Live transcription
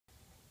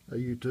Hey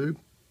YouTube, I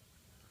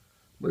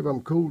believe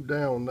I'm cooled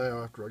down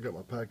now after I got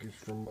my package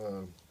from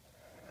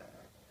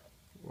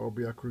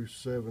RBI Cruise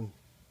 7.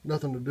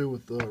 Nothing to do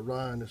with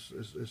Ryan.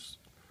 It's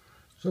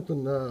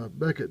something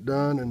Beckett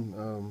done, and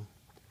I'm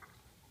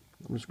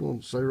just going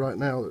to say right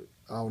now that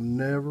I'll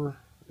never,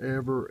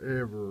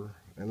 ever,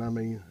 and I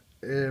mean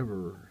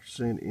ever,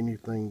 send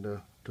anything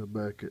to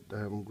Beckett to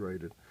have them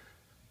graded.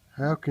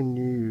 How can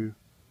you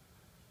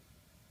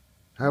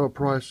have a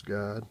price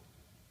guide,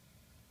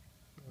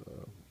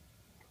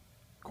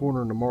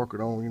 cornering the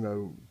market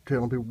on,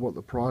 telling people what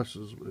the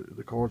prices,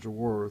 the cars are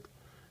worth,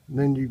 and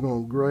then you're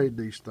going to grade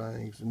these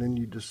things, and then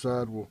you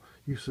decide, well,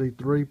 you see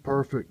three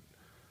perfect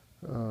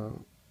uh,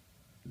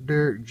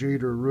 Derek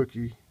Jeter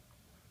rookie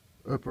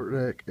upper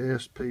deck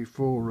SP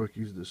full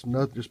rookies that's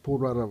nothing, just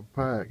pulled right out of a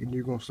pack, and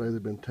you're going to say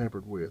they've been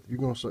tampered with. You're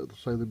going to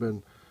say they've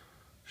been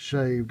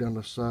shaved down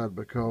the side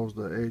because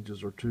the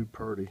edges are too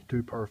pretty,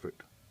 too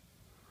perfect.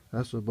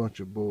 That's a bunch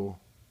of bull.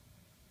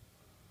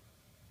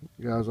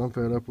 Guys, I'm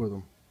fed up with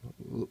them.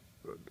 I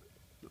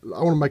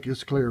want to make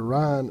this clear.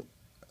 Ryan,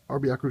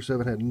 RBI Crew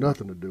 7 had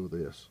nothing to do with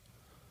this.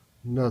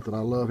 Nothing. I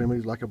love him.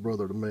 He's like a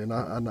brother to me, and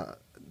I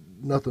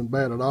nothing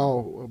bad at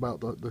all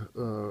about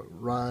the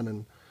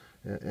Ryan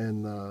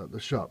and the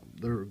shop.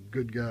 They're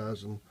good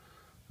guys, and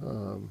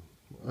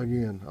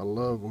again, I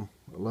love them.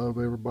 I love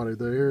everybody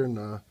there,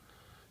 and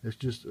it's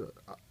just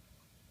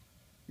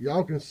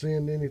y'all can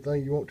send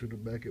anything you want to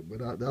Beckett, but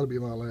that'll be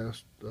my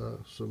last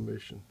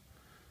submission.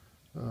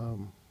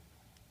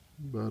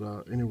 But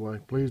anyway,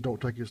 please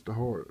don't take this to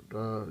heart,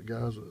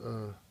 guys.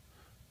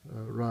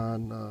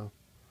 Ryan,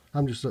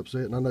 I'm just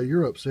upset, and I know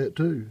you're upset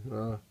too.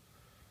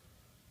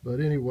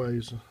 But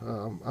anyways,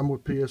 I'm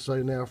with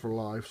PSA now for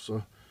life,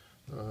 so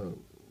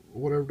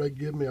whatever they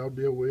give me, I'll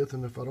deal with,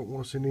 and if I don't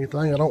want to send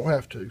anything, I don't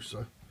have to.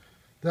 So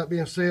that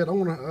being said, I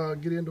want to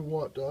get into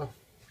what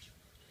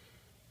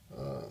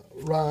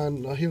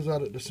Ryan, he was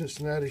out at the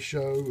Cincinnati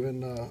show,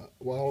 and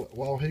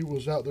while he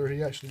was out there,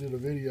 he actually did a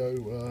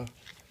video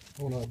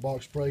on a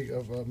box break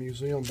of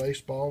Museum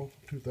Baseball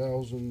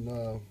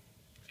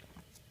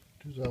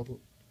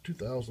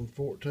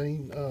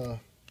 2014.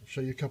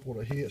 Show you a couple of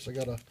the hits. I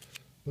got a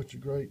bunch of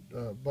great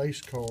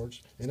base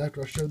cards, and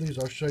after I show these,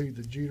 I'll show you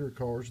the Jeter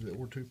cards that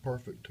were too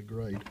perfect to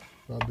grade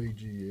by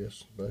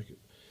BGS Beckett.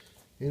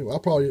 Anyway, I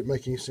probably didn't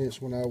make any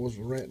sense when I was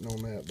ranting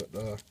on that,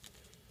 but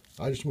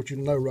I just want you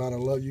to know, Ryan, I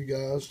love you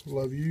guys,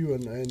 love you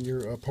and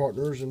your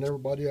partners and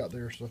everybody out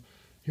there. So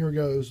here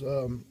goes.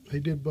 He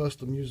did bust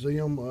the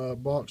museum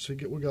box.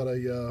 We got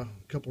a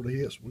couple of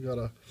hits. We got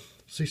a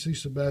CC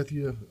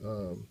Sabathia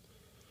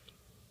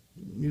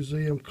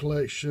museum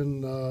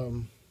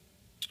collection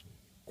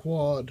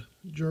quad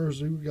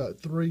jersey. We got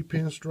 3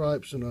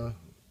 pinstripes and a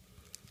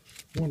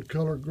 1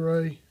 color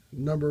gray,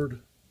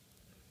 numbered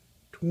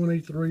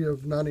 23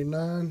 of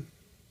 99.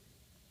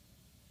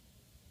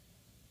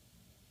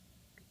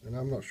 And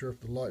I'm not sure if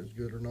the light is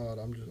good or not.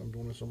 I'm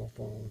doing this on my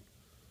phone.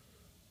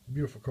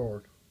 Beautiful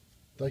card.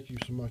 Thank you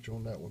so much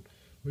on that one.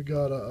 We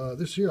got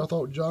this here. I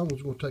thought John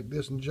was going to take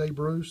this, and Jay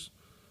Bruce,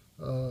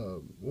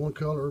 1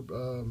 color.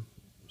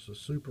 It's a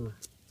super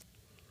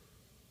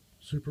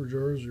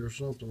jersey or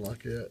something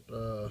like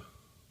that.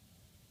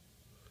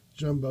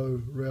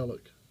 Jumbo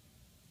relic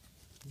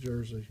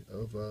jersey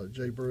of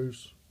Jay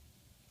Bruce.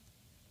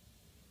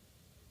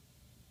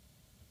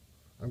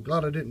 I'm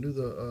glad I didn't do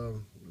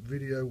the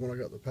video when I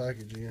got the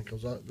package in,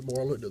 because the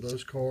more I looked at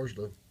those cards,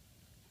 the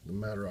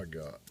madder I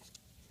got.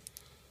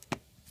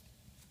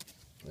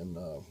 And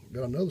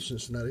got another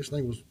Cincinnati. This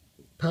thing was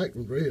packed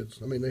with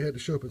reds. I mean, they had to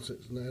show up in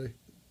Cincinnati.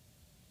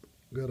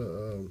 Got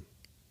a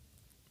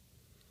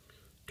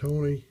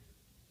Tony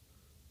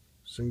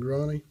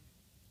Cingrani,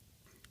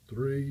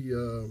 3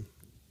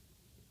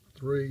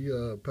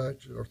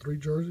 patch or 3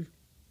 jersey.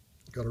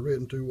 Got a red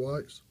and 2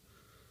 whites.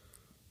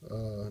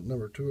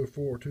 Number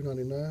 204,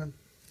 299.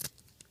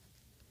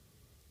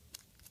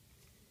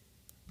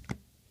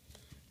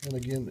 And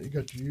again, you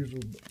got your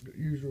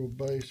usual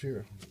base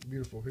here.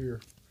 Beautiful here.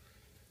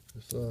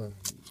 It's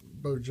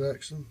Bo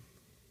Jackson.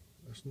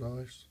 That's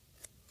nice.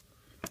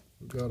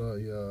 We've got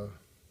a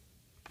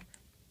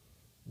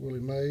Willie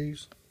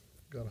Mays.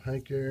 Got a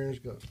Hank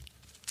Aaron's. Let's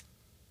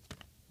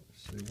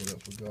see what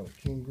else we got. A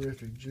King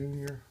Griffey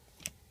Jr.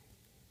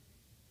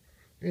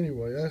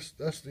 Anyway,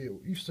 that's the.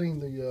 You've seen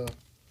the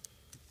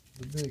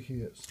big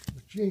hits,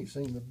 but you ain't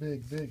seen the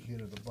big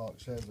hit of the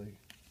box, have they?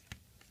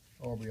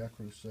 RBI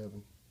Crew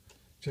 7.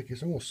 Check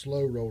this. I'm gonna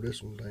slow roll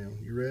this one down.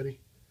 You ready?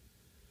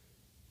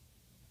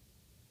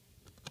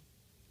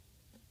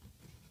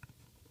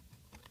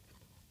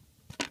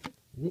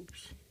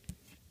 Whoops.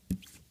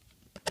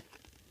 I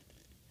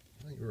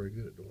ain't very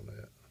good at doing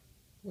that.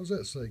 What does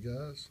that say,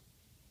 guys?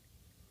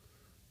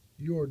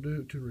 You are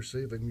due to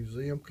receive a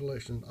museum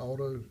collection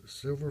auto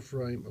silver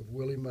frame of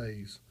Willie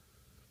Mays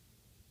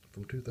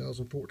from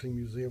 2014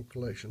 museum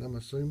collection. I'm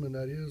assuming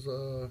that is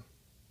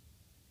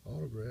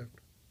autographed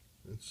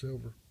in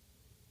silver,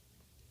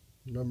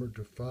 numbered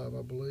to 5,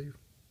 I believe.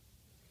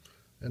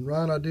 And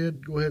Ryan, I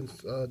did go ahead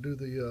and do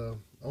the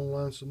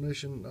online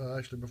submission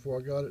actually before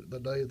I got it, the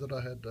day that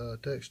I had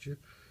texted you,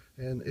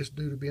 and it's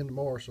due to be in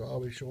tomorrow, so I'll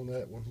be showing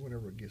that one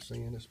whenever it gets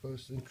in. It's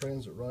supposed to be in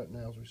transit right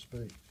now as we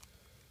speak.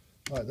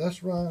 All right,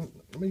 that's Ryan.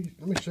 Let me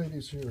show you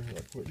these here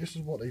real quick. This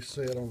is what they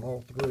said on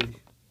all three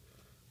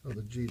of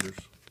the Jeters.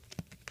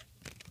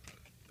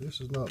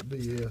 This is not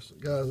BS,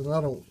 guys, and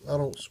I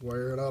don't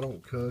swear and I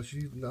don't cuss.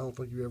 I don't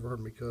think you ever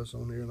heard me cuss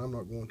on here, and I'm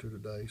not going to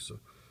today. So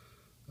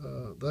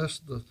that's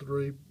the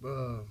three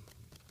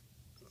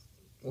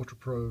Ultra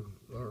Pro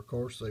or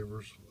card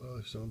savers.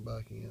 Send them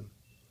back in.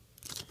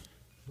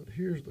 But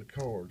here's the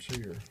cards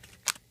here.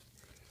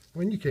 I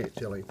mean, you can't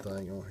tell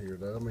anything on here,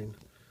 though. I mean,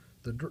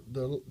 the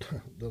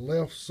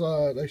left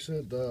side, they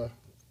said the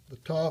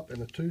top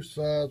and the two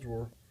sides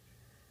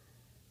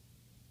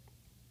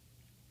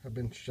have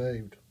been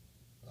shaved.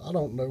 I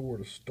don't know where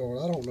to start.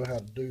 I don't know how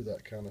to do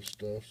that kind of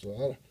stuff.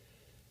 So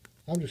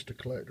I'm just a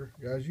collector,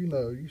 guys.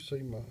 You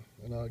see my,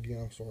 and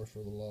again, I'm sorry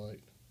for the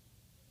light.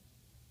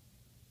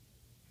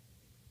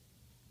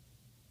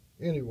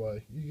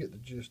 Anyway, you get the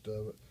gist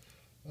of it.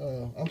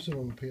 I'm sitting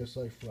on the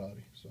PSA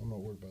Friday, so I'm not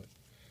worried about it.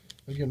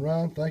 Again,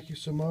 Ryan, thank you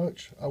so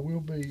much. I will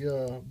be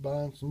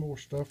buying some more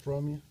stuff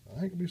from you.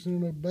 I ain't gonna be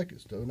sending no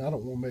Beckett stuff, and I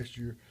don't want to mess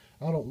your.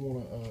 I don't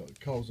want to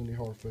cause any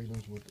hard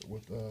feelings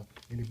with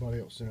anybody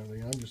else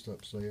sending it. I'm just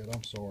upset.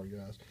 I'm sorry,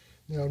 guys.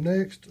 Now,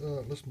 next,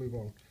 let's move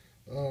on.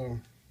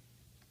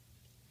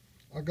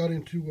 I got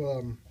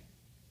into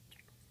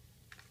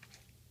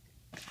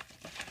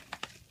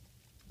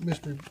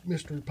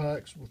mystery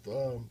packs with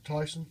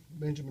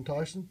Benjamin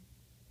Tyson.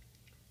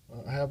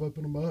 I have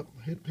opened them up,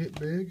 hit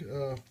big.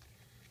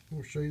 I'm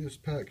gonna show you this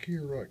pack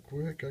here right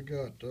quick. I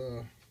got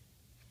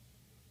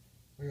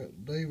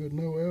David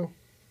Noel,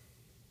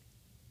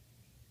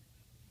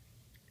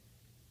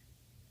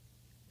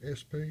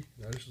 SP.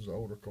 Now this is an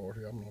older card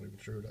here. I'm not even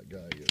sure who that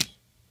guy is.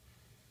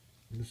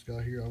 And this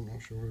guy here, I'm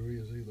not sure who he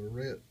is either.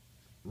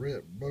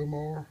 Rhett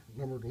Bomar,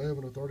 numbered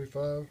 11 of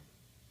 35.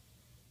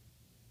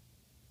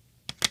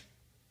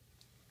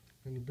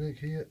 And the big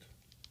hit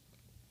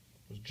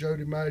was Joe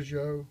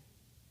DiMaggio,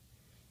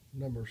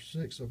 number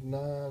 6 of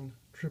 9,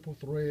 triple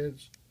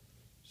threads,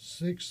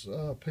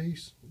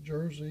 6-piece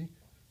jersey,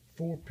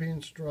 4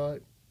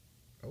 pinstripe.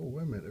 Oh,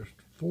 wait a minute. There's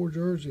 4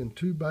 jersey and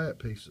 2 bat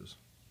pieces.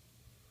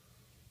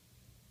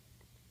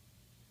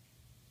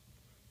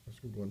 Let's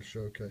go into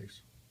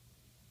showcase.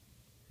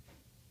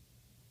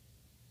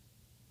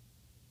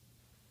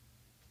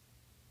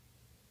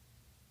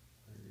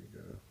 There you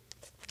go.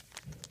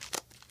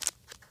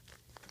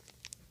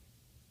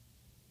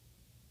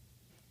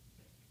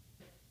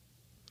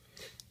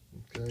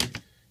 Okay,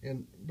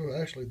 and but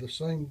actually the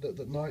same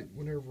the night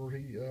whenever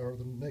he or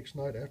the next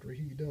night after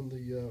he done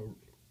the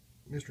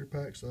mystery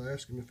packs, I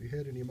asked him if he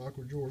had any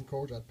Michael Jordan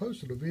cards. I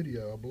posted a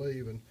video, I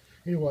believe, and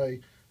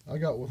anyway, I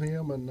got with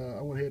him and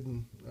I went ahead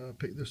and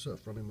picked this up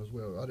from him as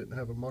well. I didn't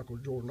have a Michael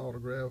Jordan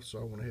autograph, so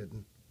I went ahead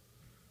and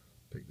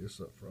picked this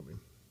up from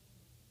him.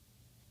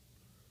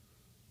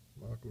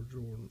 Michael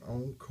Jordan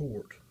on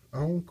court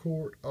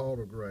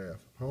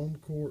autograph, home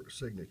court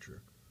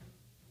signature.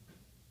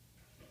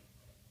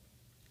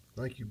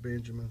 Thank you,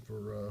 Benjamin,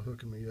 for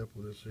hooking me up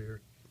with this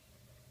here.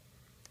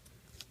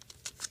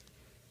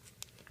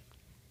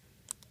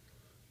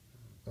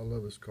 I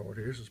love this card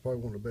here. This is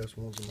probably one of the best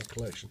ones in my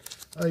collection.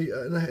 Hey,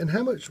 and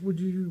how much would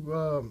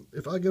you,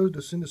 if I go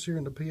to send this here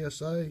in the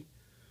PSA,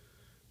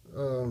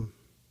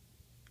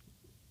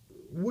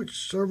 which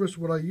service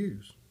would I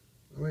use?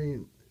 I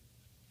mean,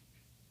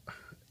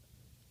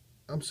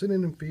 I'm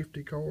sending them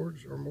 50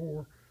 cards or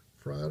more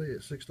Friday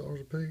at $6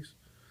 a piece,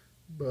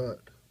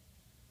 but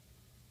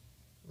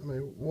I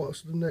mean,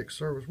 what's the next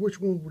service? Which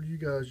one would you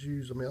guys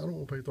use? I mean, I don't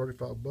want to pay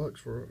 $35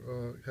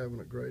 for having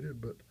it graded,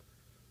 but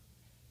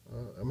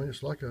I mean,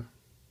 it's like a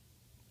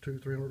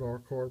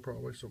 $200-300 card,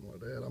 probably something like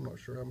that. I'm not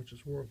sure how much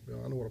it's worth.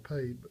 I know what I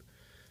paid, but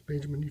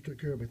Benjamin, you took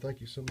care of me.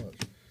 Thank you so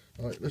much.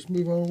 All right, let's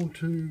move on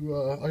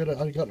to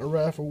I got in a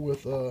raffle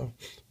with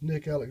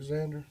Nick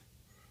Alexander.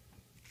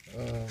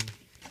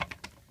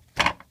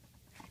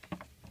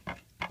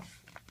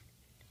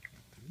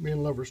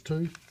 Men Lovers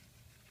 2,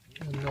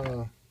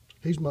 and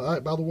he's my.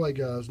 By the way,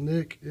 guys,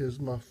 Nick is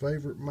my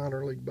favorite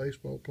minor league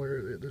baseball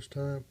player at this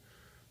time.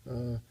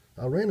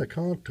 I ran a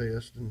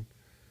contest and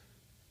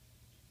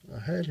I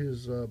had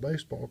his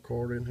baseball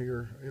card in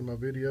here in my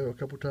video a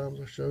couple times.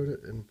 I showed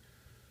it, and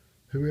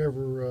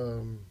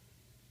whoever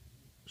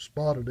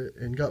spotted it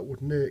and got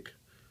with Nick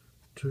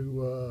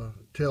to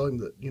tell him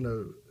that, you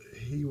know,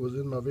 he was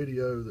in my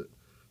video, that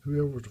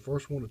whoever was the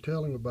first one to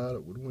tell him about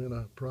it would win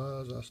a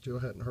prize. I still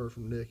hadn't heard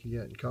from Nick. He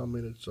hadn't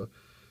commented, so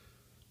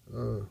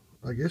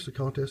I guess the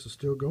contest is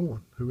still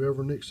going.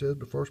 Whoever Nick said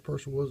the first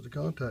person was to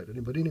contact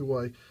him. But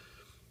anyway,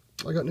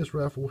 I got in this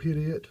raffle, hit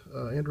it.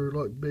 Andrew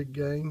Luck Big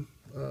Game,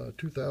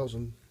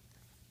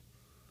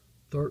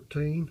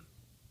 2013,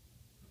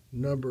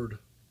 numbered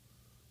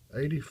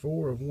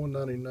 84 of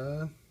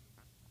 199,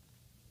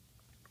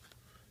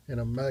 and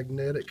a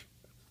magnetic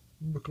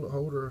booklet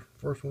holder.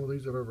 First one of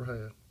these I've ever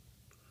had.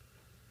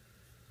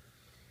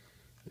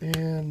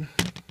 And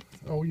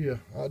Oh yeah,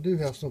 I do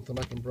have something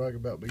I can brag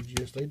about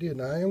BGS. They did,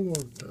 and I am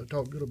going to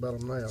talk good about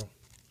them now.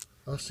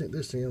 I sent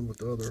this in with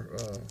the other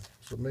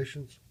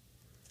submissions.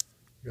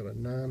 Got a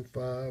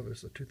 9.5.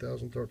 It's a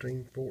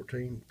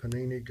 2013-14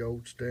 Panini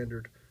Gold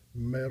Standard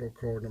Metal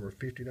card number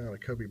 59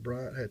 of Kobe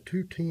Bryant. Had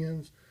two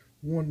 10s,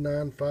 one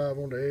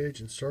 9.5 on the edge,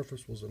 and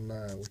surface was a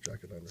 9, which I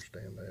could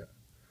understand that.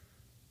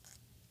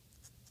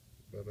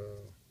 But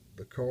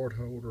the card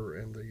holder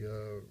and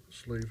the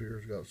sleeve here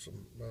has got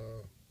some,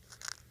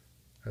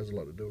 has a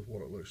lot to do with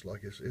what it looks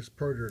like. It's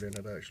prettier than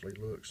it actually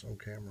looks on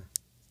camera.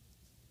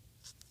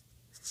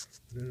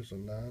 It is a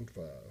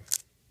 9.5.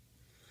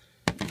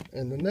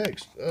 And the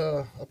next,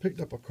 I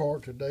picked up a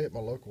card today at my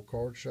local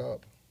card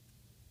shop.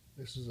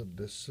 This is a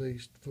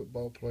deceased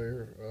football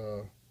player.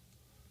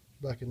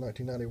 Back in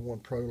 1991,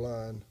 Pro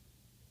Line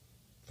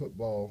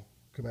Football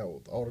came out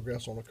with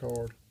autographs on the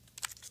card.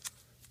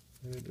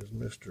 And it is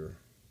Mr.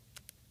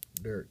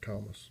 Derek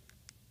Thomas.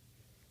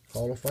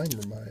 Hall of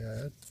Famer, may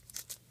I add.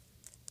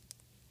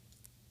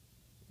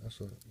 That's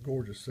a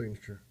gorgeous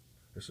signature.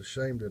 It's a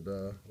shame that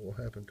what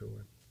happened to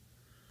him.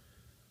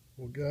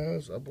 Well,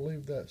 guys, I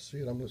believe that's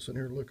it. I'm just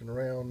sitting here looking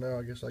around now.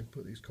 I guess I can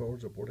put these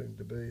cards up where they need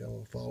to be. I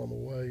want to file them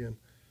away. And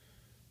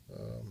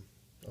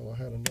oh, I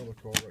had another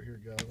card right here,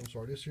 guys. I'm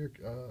sorry. This here,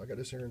 I got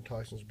this here in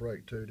Tyson's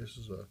break too. This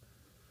is a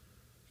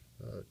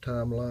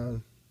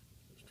timeline.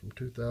 It's from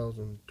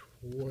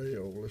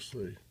 2012. Let's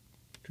see,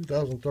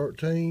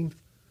 2013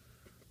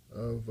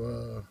 of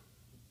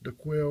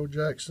DeQuell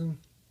Jackson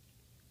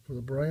for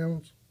the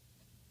Browns.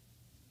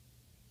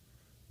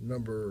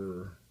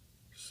 Number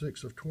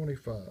 6 of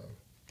 25.